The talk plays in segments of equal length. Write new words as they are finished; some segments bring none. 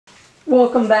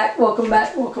Welcome back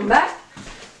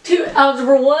to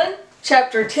Algebra 1,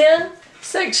 Chapter 10,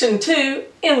 Section 2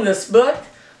 in this book.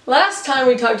 Last time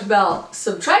we talked about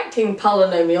subtracting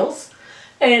polynomials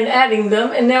and adding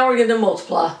them, and now we're going to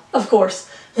multiply, of course.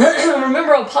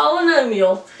 Remember, a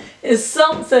polynomial is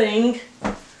something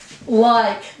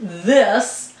like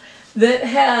this that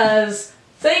has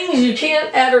things you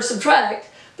can't add or subtract,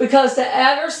 because to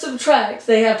add or subtract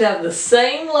they have to have the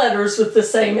same letters with the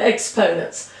same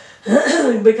exponents.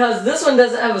 Because this one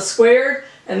doesn't have a squared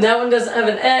and that one doesn't have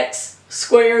an x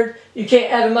squared, you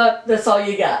can't add them up, that's all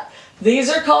you got.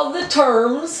 These are called the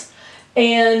terms,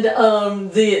 and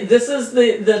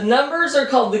the numbers are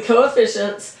called the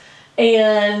coefficients,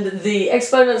 and the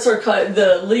exponents are called,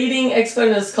 the leading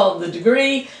exponent is called the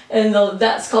degree, and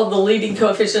that's called the leading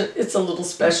coefficient. It's a little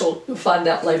special, you'll find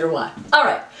out later why.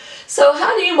 Alright, so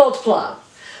how do you multiply?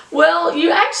 Well,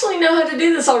 you actually know how to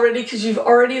do this already because you've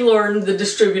already learned the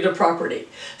distributive property.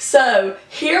 So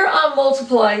here I'm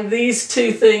multiplying these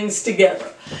two things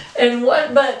together.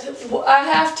 But I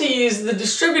have to use the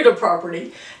distributive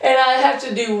property, and I have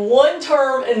to do one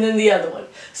term and then the other one.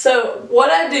 So what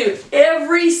I do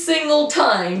every single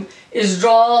time is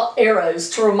draw arrows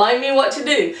to remind me what to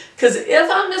do. Because if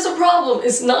I miss a problem,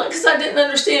 it's not because I didn't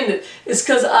understand it, it's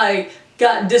because I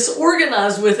got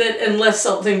disorganized with it and left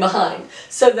something behind.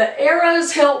 So the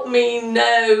arrows help me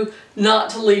know not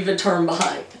to leave a term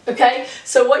behind. Okay?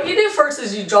 So what you do first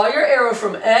is you draw your arrow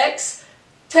from x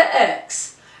to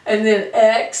x, and then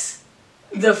x,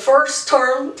 the first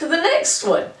term, to the next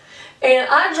one. And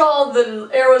I draw the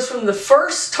arrows from the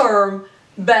first term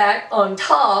back on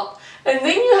top, and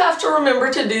then you have to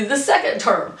remember to do the second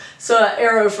term. So I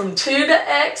arrow from 2 to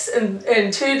x and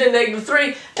 2 to negative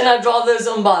 3, and I draw those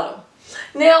on bottom.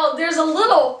 Now, there's a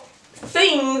little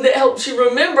thing that helps you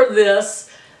remember this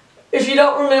if you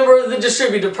don't remember the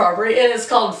distributive property, and it's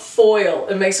called FOIL.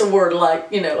 It makes a word like,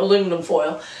 you know, aluminum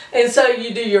foil. And so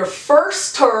you do your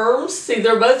first terms, see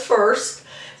they're both first,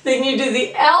 then you do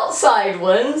the outside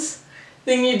ones,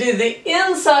 then you do the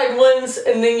inside ones,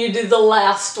 and then you do the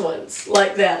last ones,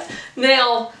 like that.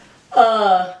 Now,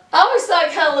 I always thought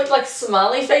it kind of looked like a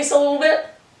smiley face a little bit.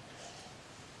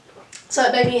 So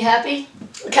it made me happy.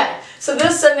 Okay, so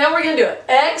now we're going to do it.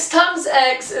 X times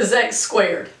x is x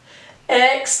squared.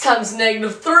 X times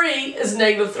negative 3 is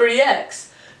negative 3x.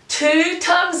 2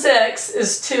 times x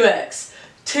is 2x.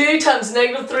 2 times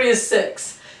negative 3 is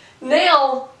 6.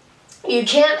 Now, you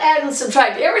can't add and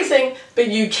subtract everything, but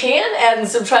you can add and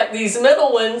subtract these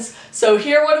middle ones. So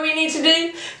here, what do we need to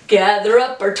do? Gather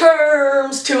up our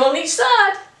terms, 2 on each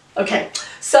side. Okay,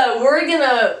 so we're going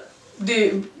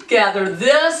to gather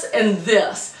this and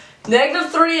this.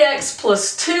 Negative 3x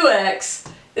plus 2x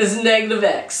is negative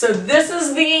x. So this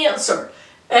is the answer.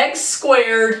 X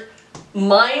squared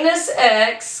minus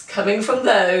x, coming from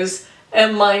those,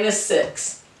 and minus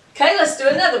 6. Okay, let's do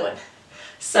another one.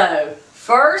 So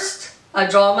first, I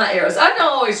draw my arrows. I don't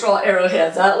always draw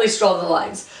arrowheads. I at least draw the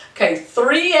lines. Okay,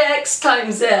 3x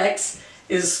times x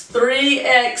is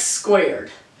 3x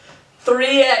squared.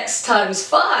 3x times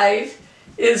 5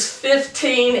 is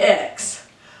 15x.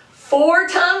 4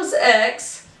 times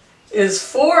x is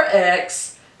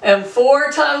 4x, and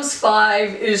 4 times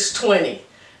 5 is 20.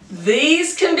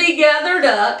 These can be gathered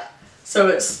up, so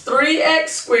it's 3x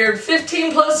squared.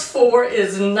 15 plus 4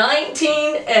 is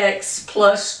 19x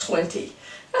plus 20.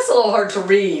 That's a little hard to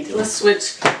read. Let's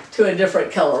switch to a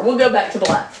different color. We'll go back to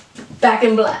black. Back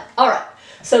in black. Alright,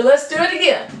 so let's do it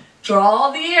again.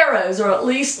 Draw the arrows, or at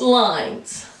least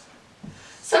lines.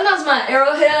 Sometimes my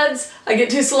arrowheads, I get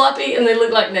too sloppy and they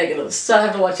look like negatives, so I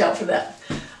have to watch out for that.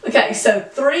 Okay, so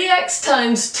 3x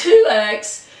times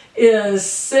 2x is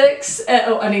 6.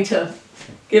 Oh, I need to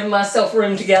give myself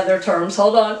room to gather terms.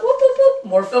 Hold on. Whoop, whoop, whoop.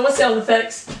 More film with sound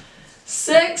effects.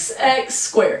 6x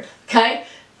squared. Okay,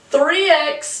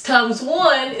 3x times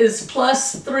 1 is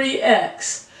plus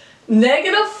 3x.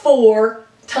 Negative 4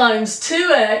 times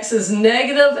 2x is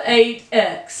negative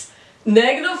 8x.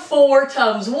 Negative 4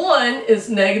 times 1 is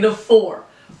negative 4.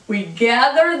 We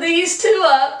gather these two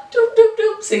up. Doop, doop,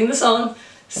 doop. Sing the song.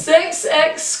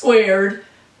 6x squared.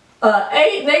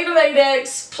 Negative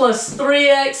 8x plus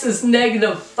 3x is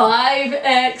negative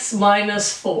 5x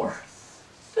minus 4.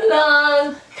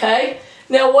 Ta-da! Okay.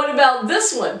 Now what about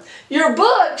this one? Your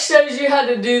book shows you how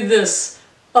to do this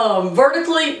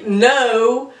vertically.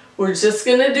 No. We're just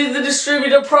going to do the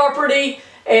distributive property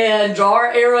and draw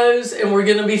our arrows, and we're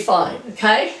going to be fine,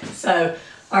 okay? So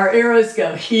our arrows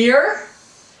go here,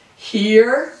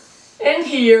 here, and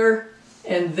here,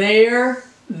 and there,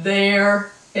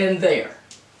 there, and there.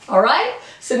 All right?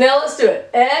 So now let's do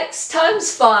it. X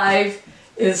times 5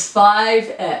 is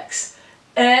 5x.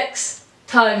 X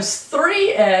times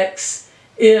 3x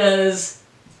is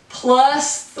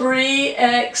plus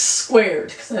 3x squared,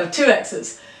 because I have two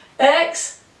x's.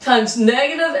 X times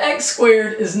negative x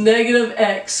squared is negative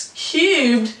x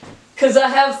cubed, because I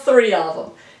have 3 of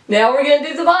them. Now we're going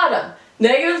to do the bottom.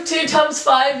 Negative 2 times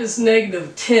 5 is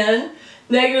negative 10.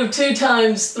 Negative 2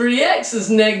 times 3x is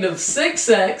negative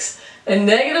 6x. And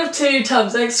negative 2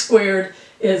 times x squared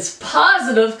is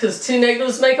positive, because two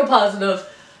negatives make a positive,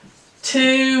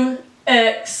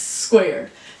 2x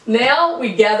squared. Now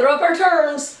we gather up our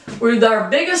terms, where our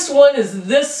biggest one is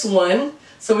this one.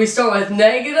 So we start with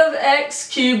negative x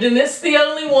cubed, and it's the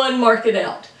only one, mark it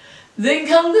out. Then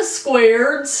come the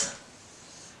squareds,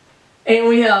 and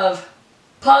we have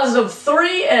positive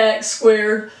 3x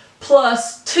squared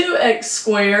plus 2x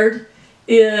squared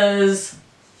is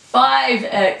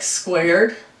 5x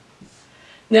squared.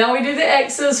 Now we do the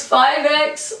x's.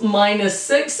 5x minus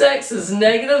 6x is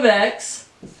negative x.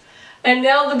 And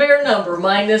now the bare number,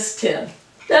 minus 10.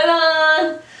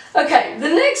 Ta-da! Okay, the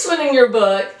next one in your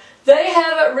book, they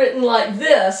have it written like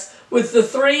this with the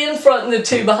 3 in front and the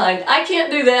 2 behind. I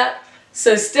can't do that.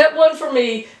 So step 1 for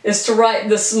me is to write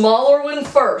the smaller one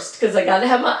first, because I got to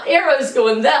have my arrows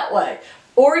going that way.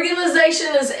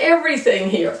 Organization is everything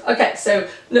here. Okay, so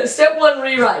step 1,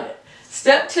 rewrite it.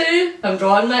 Step 2, I'm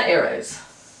drawing my arrows.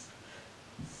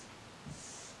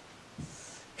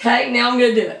 Okay, now I'm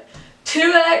going to do it.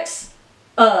 2x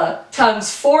times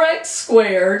 4x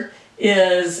squared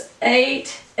is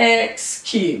 8x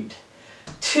cubed.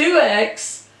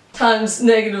 2x times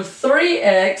negative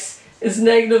 3x is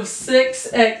negative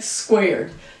 6x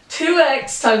squared.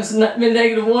 2x times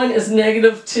negative 1 is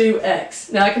negative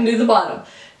 2x. Now I can do the bottom.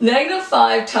 Negative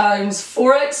 5 times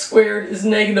 4x squared is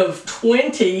negative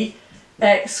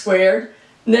 20x squared.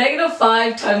 Negative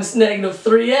 5 times negative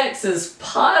 3x is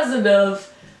positive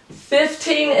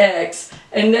 15x.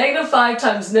 And negative 5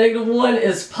 times negative 1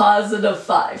 is positive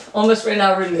 5. Almost ran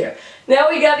out of room there. Now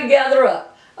we got to gather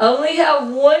up. I only have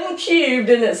one cubed,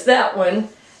 and it's that one.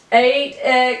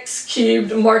 8x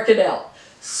cubed, mark it out.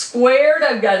 Squared,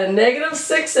 I've got a negative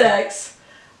 6x.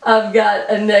 I've got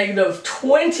a negative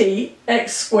 20x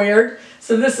squared.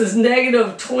 So this is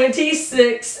negative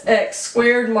 26x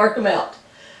squared, mark them out.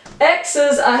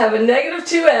 X's, I have a negative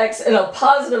 2x and a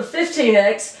positive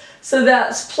 15x. So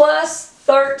that's plus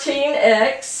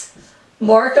 13x,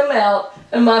 mark them out.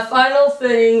 And my final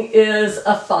thing is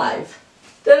a 5.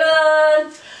 Ta-da!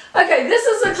 Okay, this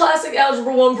is a classic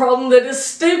Algebra 1 problem that is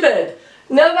stupid.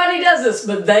 Nobody does this,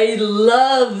 but they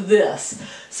love this.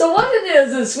 So what it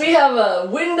is we have a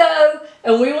window,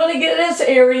 and we want to get its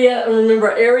area. And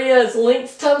remember, area is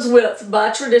length times width by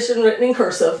tradition written in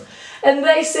cursive. And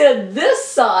they said this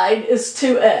side is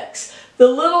 2x. The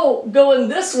little going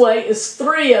this way is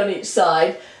 3 on each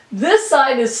side. This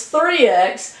side is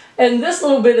 3x, and this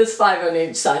little bit is 5 on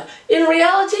each side. In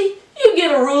reality, you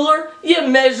get a ruler, you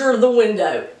measure the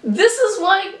window. This is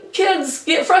why kids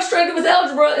get frustrated with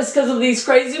algebra, is because of these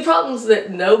crazy problems that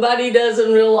nobody does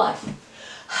in real life.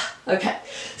 Okay,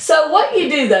 so what you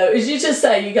do though is you just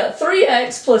say you got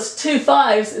 3x plus 2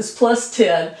 5s is plus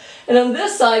 10, and on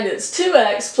this side it's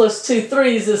 2x plus 2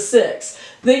 3s is 6.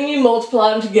 Then you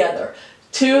multiply them together.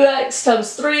 2x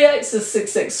times 3x is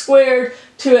 6x squared,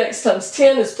 2x times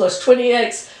 10 is plus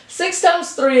 20x, 6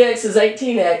 times 3x is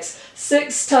 18x,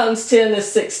 6 times 10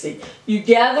 is 60. You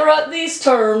gather up these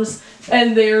terms,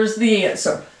 and there's the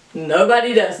answer.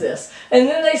 Nobody does this. And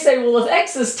then they say, well, if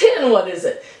x is 10, what is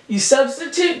it? You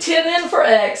substitute 10 in for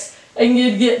x, and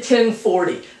you'd get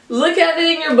 1040. Look at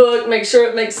it in your book, make sure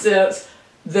it makes sense.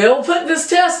 They'll put this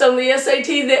test on the SAT,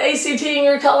 the ACT, and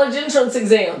your college entrance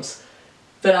exams.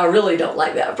 But I really don't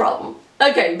like that problem.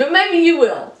 Okay, but maybe you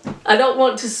will. I don't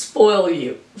want to spoil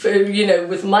you,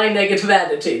 with my negative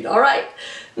attitude, all right?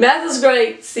 Math is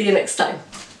great. See you next time.